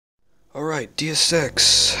Alright, Deus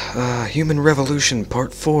Ex, Human Revolution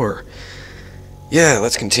Part 4. Yeah,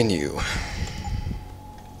 let's continue.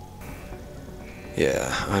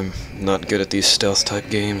 Yeah, I'm not good at these stealth type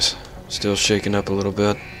games. Still shaking up a little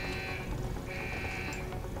bit.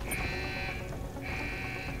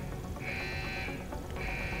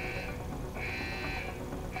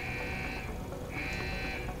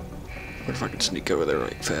 What if I could sneak over there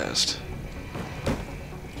right fast?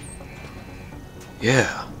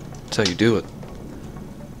 Yeah, that's how you do it.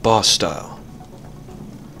 Boss style.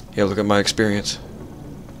 Yeah, look at my experience.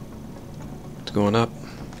 It's going up.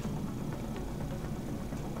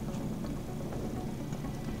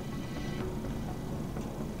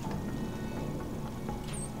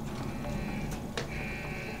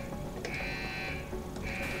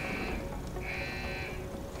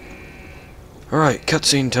 Alright,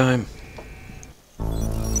 cutscene time.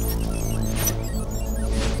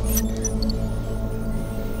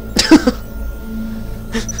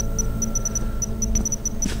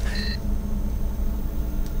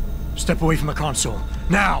 Step away from the console.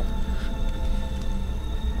 Now!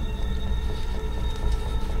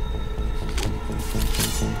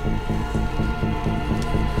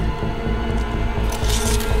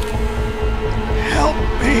 Help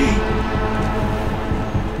me!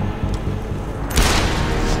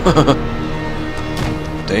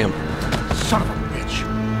 Damn. Son of a bitch.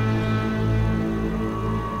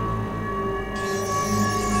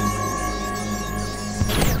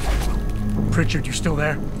 Pritchard, you still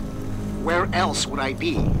there? Where else would I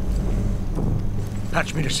be?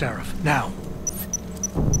 Patch me to Seraph, now.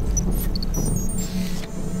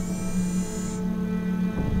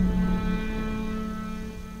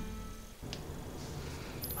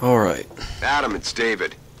 Alright. Adam, it's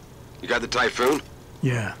David. You got the Typhoon?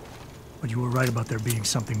 Yeah, but you were right about there being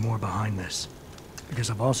something more behind this.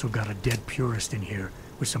 Because I've also got a dead purist in here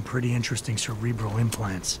with some pretty interesting cerebral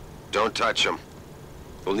implants. Don't touch him.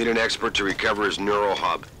 We'll need an expert to recover his neural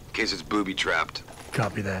hub, in case it's booby-trapped.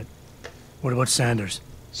 Copy that. What about Sanders?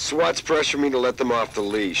 SWAT's pressure me to let them off the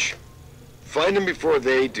leash. Find them before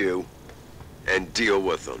they do, and deal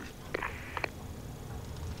with them.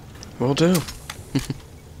 Will do.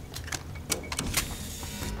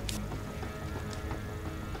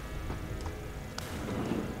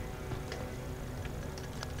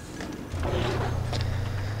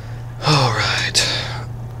 Alright.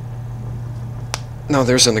 Now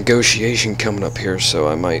there's a negotiation coming up here, so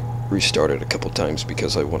I might restart it a couple times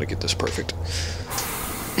because I want to get this perfect.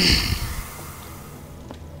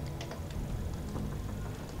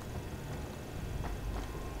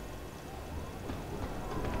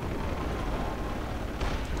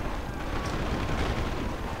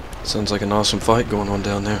 Sounds like an awesome fight going on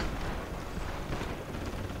down there.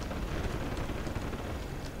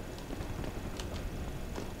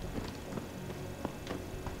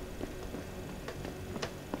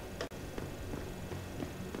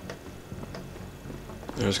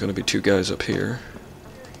 There's going to be two guys up here.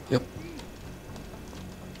 Yep.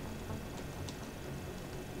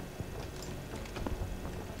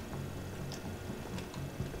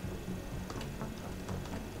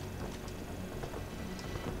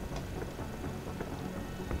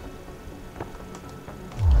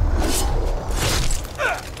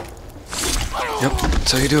 Yep,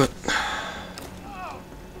 that's how you do it.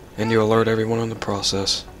 And you alert everyone in the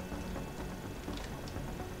process.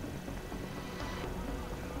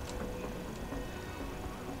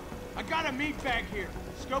 I got a meat bag here.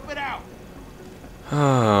 Scope it out.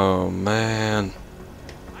 Oh, man.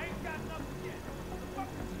 I ain't got nothing yet. What the fuck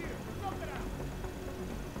is here? Scope it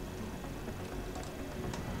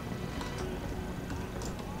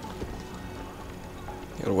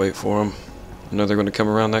out. Gotta wait for them. I know they're gonna come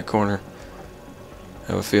around that corner.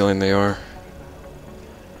 I have a feeling they are.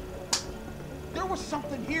 There was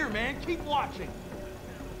something here, man. Keep watching.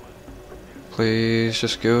 Please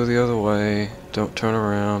just go the other way. Don't turn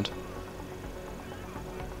around.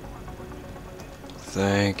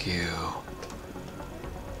 Thank you.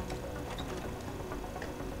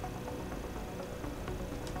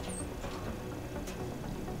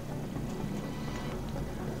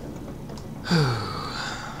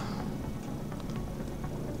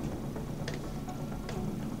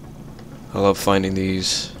 I love finding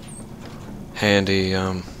these handy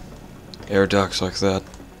air ducts like that.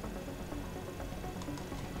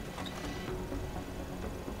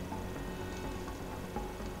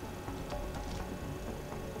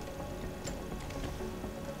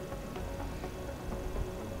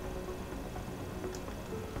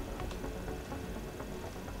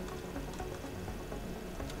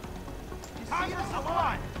 Time for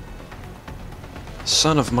one.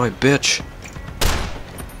 Son of my bitch.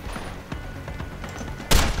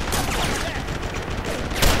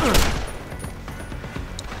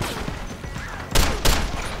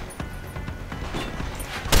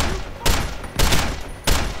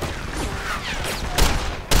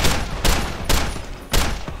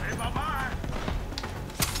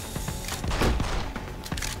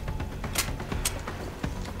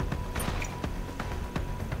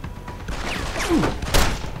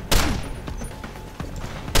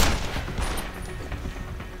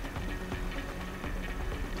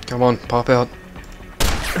 Come on, pop out.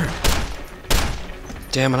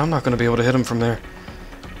 Damn it, I'm not going to be able to hit him from there.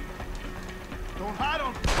 Don't hide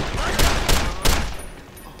on.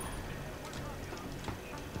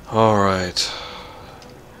 Alright.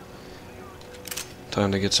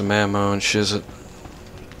 Time to get some ammo and shiz it.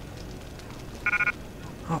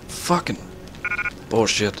 Oh, fucking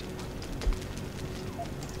bullshit.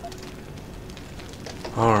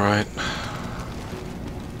 Alright.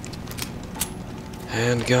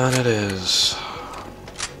 Handgun it is.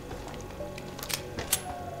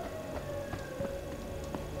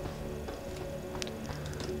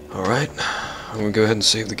 Alright, I'm gonna go ahead and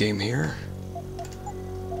save the game here.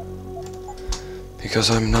 Because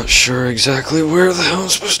I'm not sure exactly where the hell I'm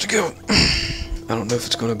supposed to go. I don't know if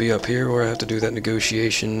it's gonna be up here where I have to do that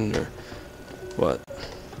negotiation or what.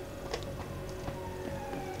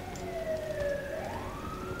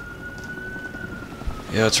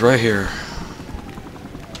 Yeah, it's right here.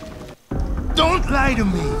 Don't lie to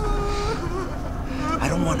me. I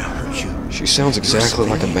don't want to hurt you. She sounds exactly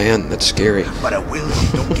like a man. That's scary. But I will if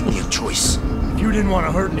you don't give me a choice. If you didn't want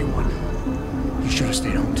to hurt anyone, you should have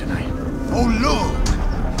stayed home tonight. Oh,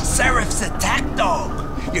 look! Seraph's attack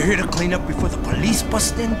dog! You're here to clean up before the police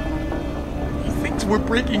bust in? He thinks we're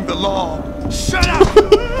breaking the law. Shut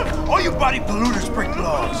up! All you body polluters break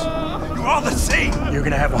laws. You're all the same. You're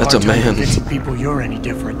gonna have a That's hard a time man. convincing people you're any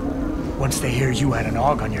different once they hear you had an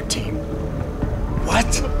AUG on your team. What?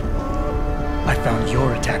 I found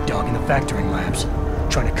your attack dog in the factoring labs,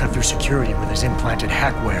 trying to cut through security with his implanted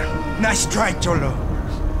hackware. Nice try, Cholo.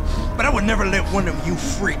 But I would never let one of you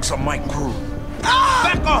freaks on my crew.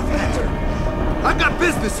 Back off, Hunter! I've got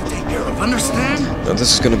business to take care of, understand? Now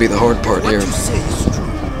this is gonna be the hard part What here. you say is true.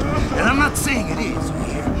 And I'm not saying it is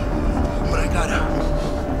here. But I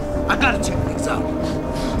gotta check things out.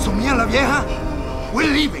 So me and la vieja, we're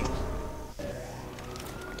leaving.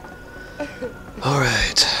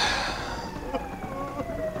 Alright.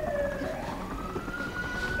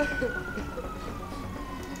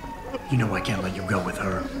 You know I can't let you go with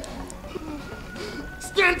her.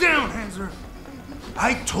 Stand down, Hanser.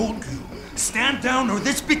 I told you, stand down or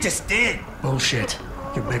this bitch is dead. Bullshit.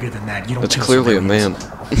 You're bigger than that. You don't That's kill clearly a civilians.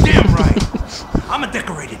 man. Damn right. I'm a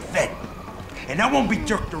decorated vet. And I won't be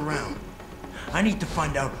jerked around. I need to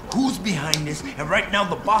find out who's behind this, and right now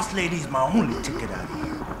the boss lady's my only ticket out of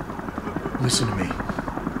here. Listen to me.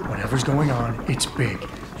 Whatever's going on, it's big.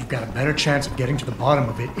 You've got a better chance of getting to the bottom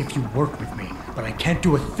of it if you work with me. But I can't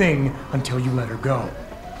do a thing until you let her go.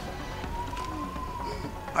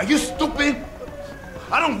 Are you stupid?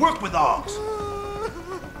 I don't work with dogs.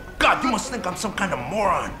 God, you must think I'm some kind of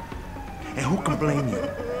moron. And who can blame you?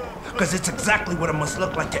 Because it's exactly what it must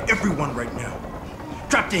look like to everyone right now.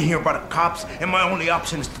 Trapped in here by the cops, and my only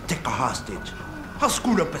option is to take a hostage. How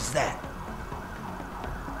screwed up is that?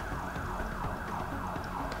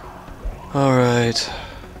 Alright.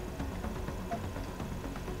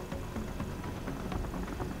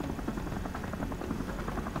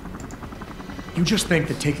 You just think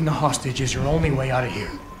that taking a hostage is your only way out of here.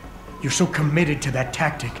 You're so committed to that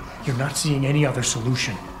tactic, you're not seeing any other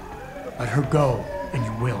solution. Let her go, and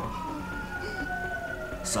you will.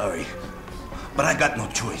 Sorry, but I got no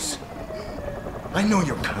choice. I know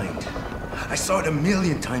you're kind. I saw it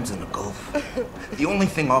 1,000,000 times in the Gulf. The only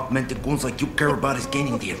thing augmented goons like you care about is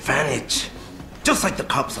gaining the advantage. Just like the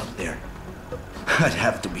cops out there. I'd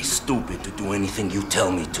have to be stupid to do anything you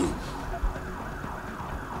tell me to.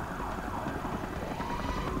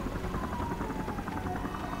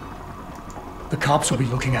 The cops will be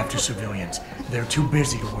looking after civilians. They're too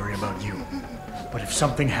busy to worry about you. But if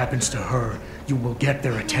something happens to her, you will get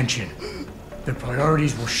their attention. Their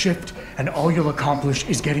priorities will shift, and all you'll accomplish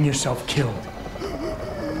is getting yourself killed.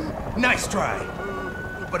 Nice try.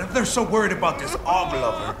 But if they're so worried about this AUG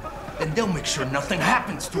lover, then they'll make sure nothing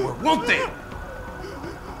happens to her, won't they?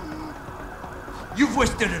 You've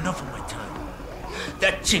wasted enough of my time.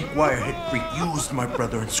 That chink wirehead freak used my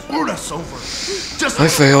brother and screwed us over. Just I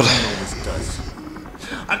failed. like everyone always does.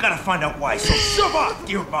 I gotta find out why, so shove off,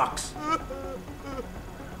 Gearbox!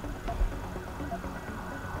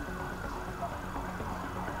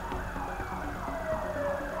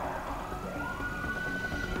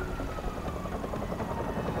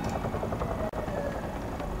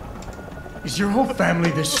 Is your whole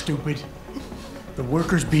family this stupid? The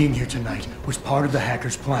workers being here tonight was part of the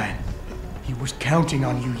hacker's plan. He was counting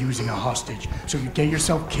on you using a hostage, so you'd get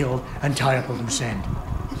yourself killed and tie up a loose end.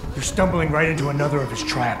 You're stumbling right into another of his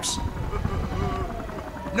traps.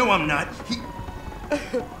 No, I'm not.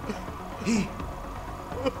 He...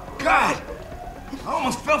 God! I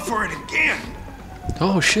almost fell for it again!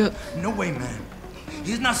 Oh shit. No way, man.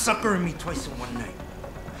 He's not suckering me twice in one night.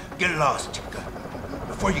 Get lost, chica,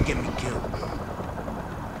 before you get me killed.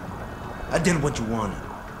 I did what you wanted,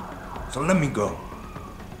 so let me go.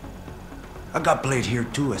 I got played here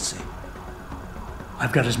too, I say.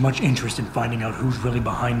 I've got as much interest in finding out who's really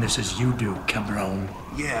behind this as you do, cabron.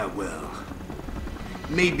 Yeah, well,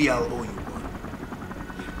 maybe I'll owe you one.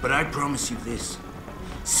 But I promise you this,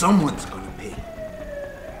 someone's gonna pay.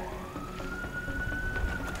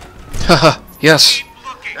 Haha, yes.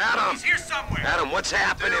 Adam! Adam, what's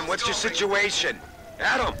happening? What's your situation?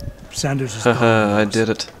 Adam! Sanders is Haha, gone, I boss. did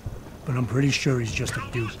it. But I'm pretty sure he's just a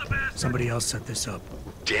dupe. Somebody else set this up.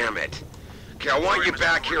 Damn it. Okay, I want you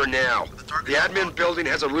back here now. The admin building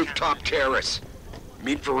has a rooftop terrace.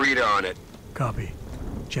 Meet for Rita on it. Copy.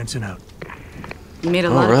 Jensen out. You made a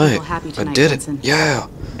lot of Alright, people happy tonight, I did Jensen. it. Yeah.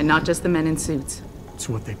 And not just the men in suits. It's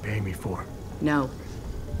what they pay me for. No.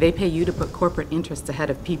 They pay you to put corporate interests ahead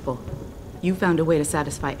of people. You found a way to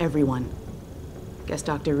satisfy everyone. Guess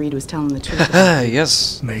Dr. Reed was telling the truth. Haha,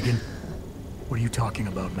 yes. Megan? What are you talking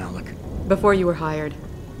about, Malik? Before you were hired,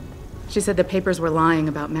 she said the papers were lying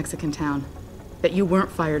about Mexican Town. That you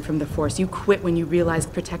weren't fired from the force. You quit when you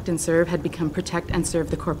realized Protect and Serve had become Protect and Serve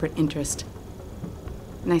the corporate interest.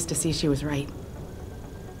 Nice to see she was right.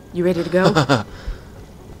 You ready to go?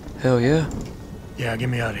 Hell yeah. Yeah, get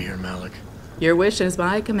me out of here, Malik. Your wish is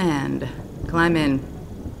my command. Climb in.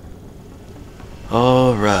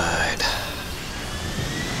 Alright.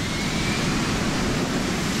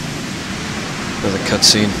 Another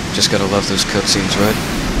cutscene. Just gotta love those cutscenes, right?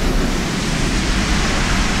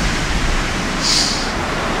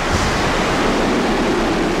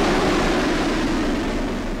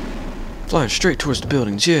 Flying straight towards the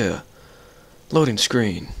buildings, yeah. Loading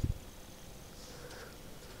screen.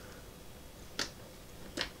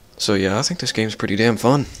 So yeah, I think this game's pretty damn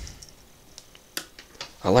fun.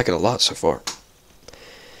 I like it a lot so far.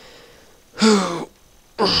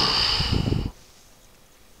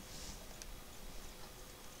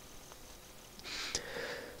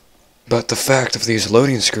 But the fact of these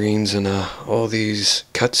loading screens and all these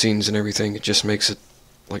cutscenes and everything, it just makes it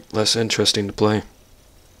like less interesting to play.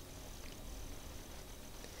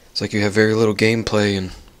 It's like you have very little gameplay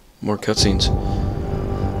and more cutscenes.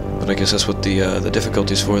 But I guess that's what the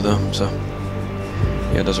difficulty's for, though. So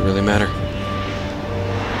yeah, it doesn't really matter.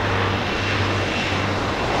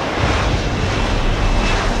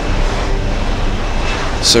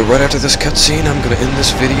 So right after this cutscene, I'm gonna end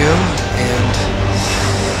this video, and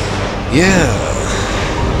yeah.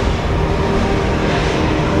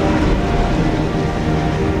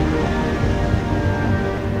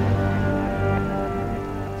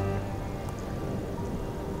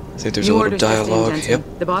 I think there's a New little orders just in, dialogue. Jensen.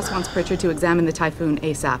 Yep. The boss wants Pritchard to examine the Typhoon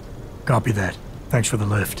ASAP. Copy that. Thanks for the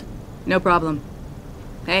lift. No problem.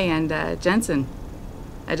 Hey, and Jensen,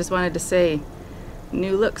 I just wanted to say,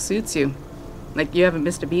 new look suits you. Like you haven't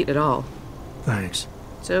missed a beat at all. Thanks.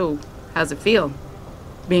 So, how's it feel?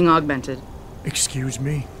 Being augmented. Excuse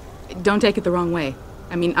me? Don't take it the wrong way.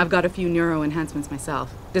 I mean, I've got a few neuro enhancements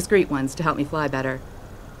myself. Discreet ones to help me fly better.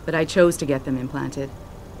 But I chose to get them implanted.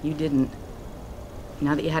 You didn't.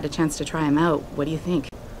 Now that you had a chance to try them out, what do you think?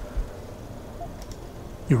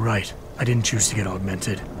 You're right. I didn't choose to get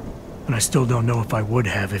augmented. And I still don't know if I would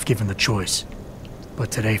have if given the choice. But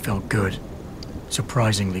today felt good.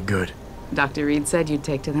 Surprisingly good. Dr. Reed said you'd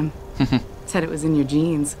take to them. Said it was in your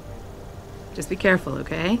genes. Just be careful,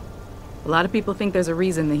 okay? A lot of people think there's a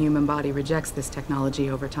reason the human body rejects this technology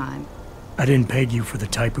over time. I didn't peg you for the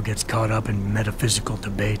type who gets caught up in metaphysical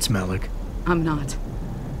debates, Malik. I'm not.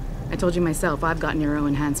 I told you myself, I've got neuro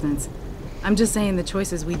enhancements. I'm just saying the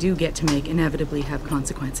choices we do get to make inevitably have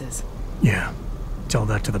consequences. Yeah. Tell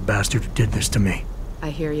that to the bastard who did this to me.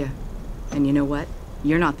 I hear you. And you know what?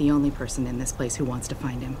 You're not the only person in this place who wants to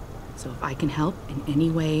find him. So if I can help in any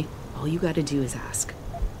way, all you gotta do is ask.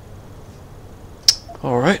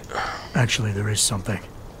 Alright. Actually, there is something.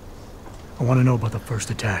 I want to know about the first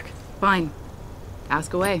attack. Fine.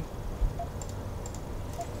 Ask away.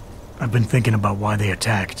 I've been thinking about why they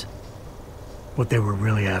attacked. What they were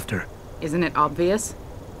really after. Isn't it obvious?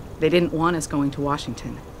 They didn't want us going to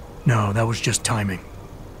Washington. No, that was just timing.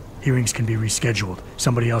 Hearings can be rescheduled.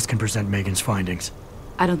 Somebody else can present Megan's findings.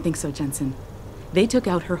 I don't think so, Jensen. They took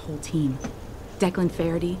out her whole team. Declan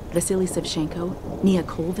Faraday, Vasily Savchenko, Nia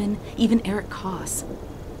Colvin, even Eric Koss.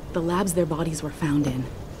 The labs their bodies were found in.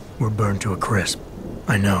 We're burned to a crisp.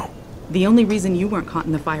 I know. The only reason you weren't caught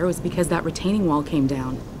in the fire was because that retaining wall came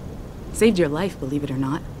down. Saved your life, believe it or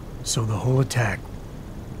not. So the whole attack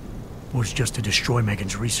was just to destroy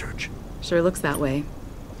Megan's research. Sure looks that way.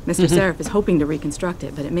 Mr. Seraph is hoping to reconstruct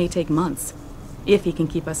it, but it may take months. If he can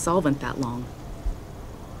keep us solvent that long.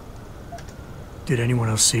 Did anyone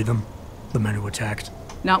else see them? The men who attacked?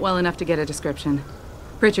 Not well enough to get a description.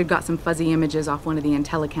 Pritchard got some fuzzy images off one of the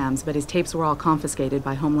Intellicams, but his tapes were all confiscated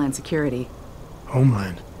by Homeland Security.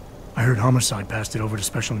 Homeland? I heard Homicide passed it over to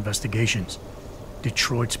Special Investigations.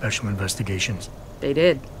 Detroit Special Investigations. They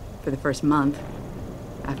did, for the first month.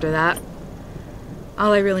 After that,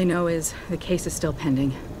 all I really know is the case is still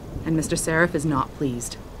pending, and Mr. Seraph is not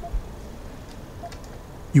pleased.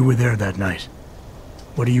 You were there that night.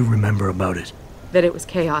 What do you remember about it? That it was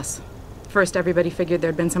chaos. First, everybody figured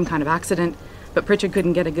there'd been some kind of accident, but Pritchard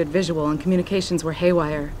couldn't get a good visual and communications were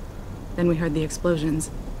haywire. Then we heard the explosions.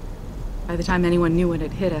 By the time anyone knew what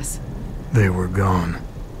had hit us... They were gone.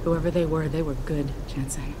 Whoever they were good,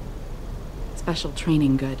 Jensen. Special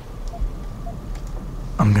training good.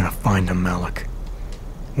 I'm gonna find him, Malik.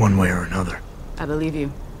 One way or another. I believe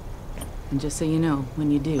you. And just so you know,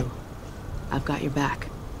 when you do, I've got your back.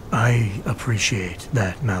 I appreciate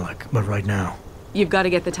that, Malik, but right now... You've got to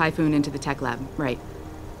get the Typhoon into the tech lab, right.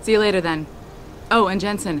 See you later, then. Oh, and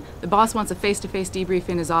Jensen, the boss wants a face-to-face debrief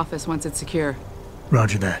in his office once it's secure.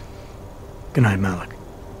 Roger that. Good night, Malik.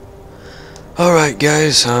 Alright,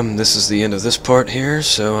 guys, this is the end of this part here,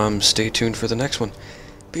 so stay tuned for the next one.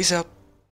 Peace out.